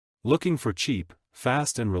Looking for cheap,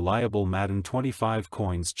 fast and reliable Madden 25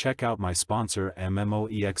 coins? Check out my sponsor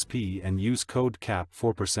MMOEXP and use code CAP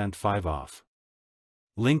 4% 5 off.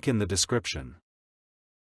 Link in the description.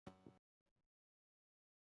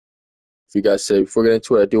 If you guys say, before we get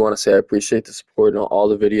into it, I do want to say I appreciate the support on all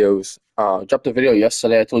the videos. Dropped a video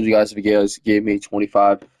yesterday. I told you guys if you guys gave me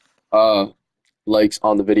 25 likes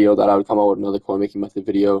on the video that I would come out with another coin making method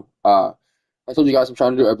video. I told you guys I'm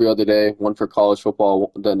trying to do every other day, one for college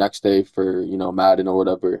football, the next day for, Madden or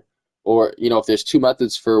whatever. Or, if there's two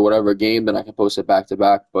methods for whatever game, then I can post it back to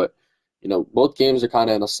back. But, both games are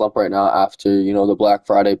kind of in a slump right now after, the Black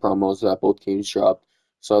Friday promos that both games dropped.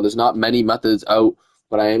 So there's not many methods out,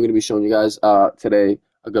 but I am going to be showing you guys today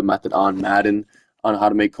a good method on Madden on how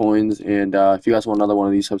to make coins. And if you guys want another one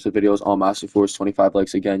of these types of videos, all I'm asking for is 25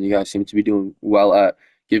 likes. Again, you guys seem to be doing well at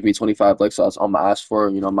give me 25 likes, so that's all I'm gonna ask for.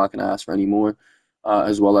 I'm not gonna ask for any more.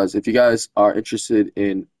 As well as if you guys are interested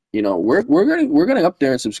in, we're getting up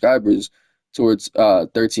there in subscribers towards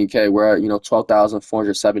 13K. We're at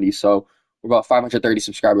 12,470, so we're about 530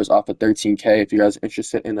 subscribers off of 13K. If you guys are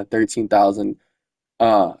interested in the 13,000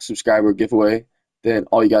 subscriber giveaway, then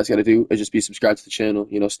all you guys got to do is just be subscribed to the channel.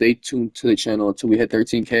 Stay tuned to the channel until we hit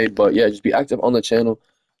 13K. But yeah, just be active on the channel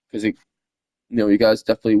because you guys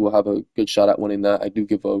definitely will have a good shot at winning that. I do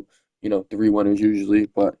give out, 3 winners usually,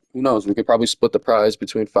 but who knows? We could probably split the prize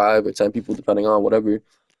between 5 or 10 people, depending on whatever.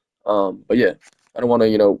 But yeah, I don't want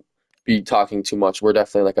to, be talking too much. We're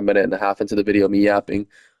definitely like a minute and a half into the video, me yapping.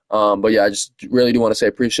 But yeah, I just really do want to say I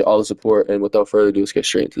appreciate all the support. And without further ado, let's get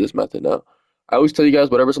straight into this method now. I always tell you guys,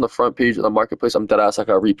 whatever's on the front page of the marketplace, I'm dead ass like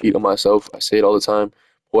I repeat on myself. I say it all the time.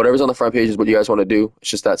 Whatever's on the front page is what you guys want to do. It's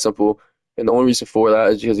just that simple. And the only reason for that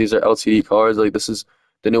is because these are LTD cards. Like, this is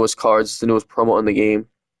the newest cards, it's the newest promo in the game.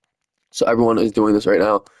 So everyone is doing this right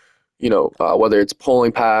now. Whether it's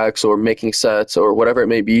pulling packs or making sets or whatever it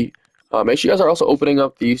may be. Make sure you guys are also opening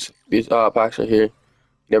up these packs right here. You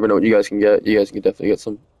never know what you guys can get. You guys can definitely get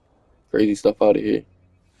some crazy stuff out of here.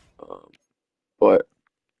 But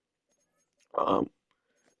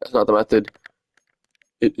that's not the method.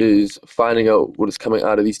 It is finding out what is coming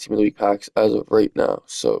out of these Team of the Week packs as of right now.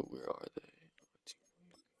 So where are they?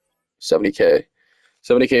 70K.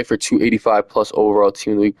 70K for 285 plus overall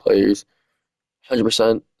Team of the Week players.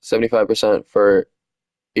 100%, 75% for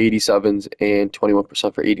 87s, and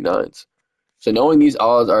 21% for 89s. So knowing these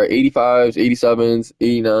odds are 85s, 87s,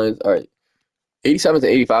 89s, all right. 87s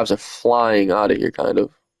and 85s are flying out of here, kind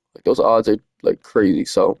of. Like, those odds are like crazy.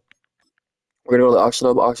 So we're gonna go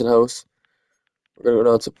to the auction house. We're gonna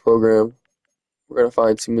go down to program. We're gonna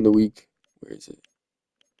find Team of the Week. Where is it?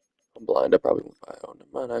 I'm blind. I probably won't find it. Oh, never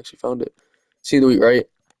mind. I actually found it. Team of the Week, right?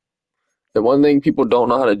 The one thing people don't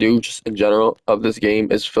know how to do, just in general, of this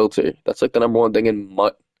game is filter. That's like the #1 thing in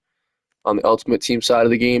MUT on the Ultimate Team side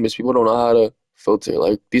of the game is people don't know how to filter.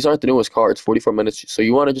 Like, these aren't the newest cards, 44 minutes. So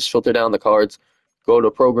you want to just filter down the cards, go to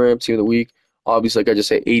program, Team of the Week. Obviously, like I just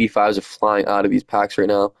say, 85s are flying out of these packs right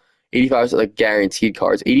now. 85s are like guaranteed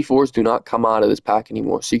cards. 84s do not come out of this pack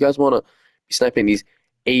anymore. So you guys want to be sniping these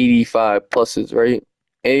 85 pluses, right?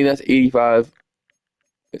 Anything that's 85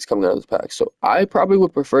 is coming out of this pack. So I probably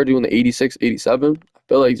would prefer doing the 86, 87. I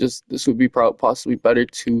feel like this would be possibly better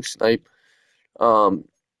to snipe.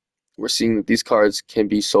 We're seeing that these cards can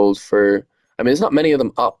be sold for, I mean, there's not many of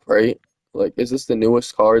them up, right? Like, is this the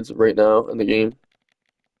newest cards right now in the game?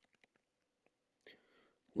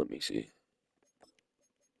 Let me see.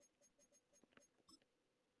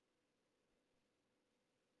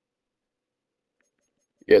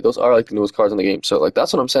 Yeah, those are like the newest cards in the game. So, like,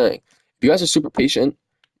 that's what I'm saying. If you guys are super patient,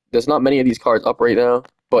 there's not many of these cards up right now,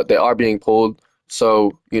 but they are being pulled.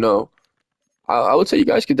 So, I would say you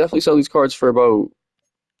guys could definitely sell these cards for about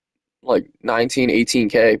like 19,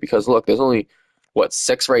 18K, because look, there's only what,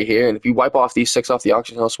 6 right here, and if you wipe off these 6 off the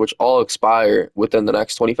auction house, which all expire within the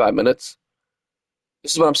next 25 minutes,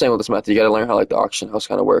 this is what I'm saying with this method. You got to learn how like the auction house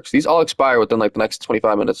kind of works. These all expire within like the next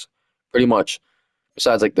 25 minutes, pretty much.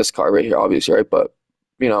 Besides like this card right here, obviously, right? But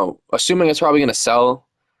assuming it's probably gonna sell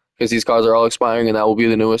because these cards are all expiring, and that will be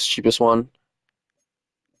the newest, cheapest one.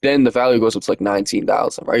 Then the value goes up to like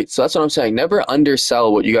 19,000, right? So that's what I'm saying. Never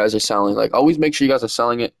undersell what you guys are selling. Like, always make sure you guys are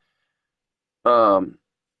selling it.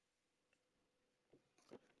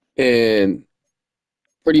 And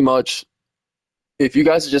pretty much, if you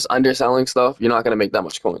guys are just underselling stuff, you're not gonna make that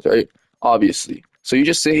much coins, right? Obviously. So you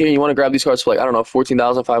just sit here and you want to grab these cards for like, I don't know,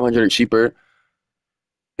 14,500 or cheaper,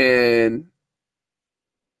 and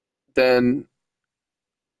then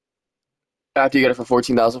after you get it for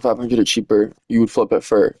 14,500 or cheaper, you would flip it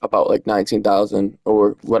for about like 19,000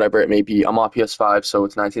 or whatever it may be. I'm on PS5, so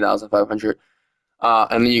it's 19,500.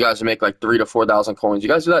 and then you guys make like 3 to 4,000 coins. You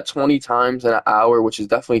guys do that 20 times in an hour, which is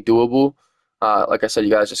definitely doable. Like I said,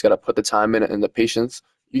 you guys just gotta put the time in and the patience.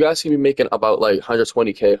 You guys can be making about like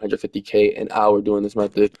 120K, 150K an hour doing this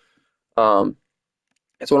method. Um,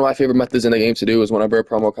 it's one of my favorite methods in the game to do is whenever a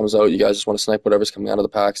promo comes out, you guys just want to snipe whatever's coming out of the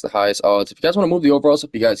packs, the highest odds. If you guys want to move the overalls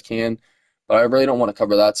up, you guys can. But I really don't want to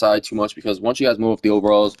cover that side too much because once you guys move up the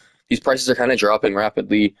overalls, these prices are kind of dropping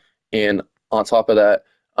rapidly. And on top of that,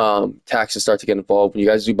 taxes start to get involved. When you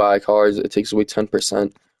guys do buy cards, it takes away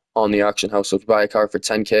 10% on the auction house. So if you buy a card for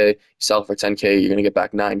 10K, you sell it for 10K, you're going to get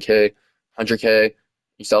back 9K, 100K,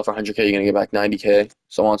 you sell it for 100K, you're going to get back 90K,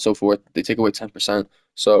 so on and so forth. They take away 10%.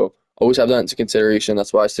 So always have that into consideration.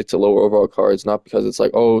 That's why I stick to lower overall cards, not because it's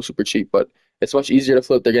like, oh, super cheap, but it's much easier to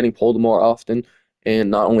flip. They're getting pulled more often. And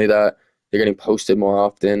not only that, they're getting posted more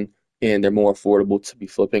often and they're more affordable to be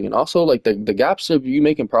flipping. And also, like the gaps of you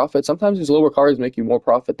making profit, sometimes these lower cards make you more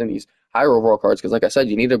profit than these higher overall cards. Because, like I said,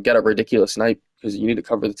 you need to get a ridiculous snipe because you need to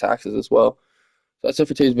cover the taxes as well. So that's it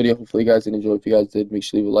for today's video. Hopefully, you guys did enjoy. If you guys did, make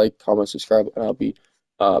sure to leave a like, comment, subscribe, and I'll be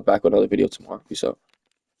back with another video tomorrow. Peace out.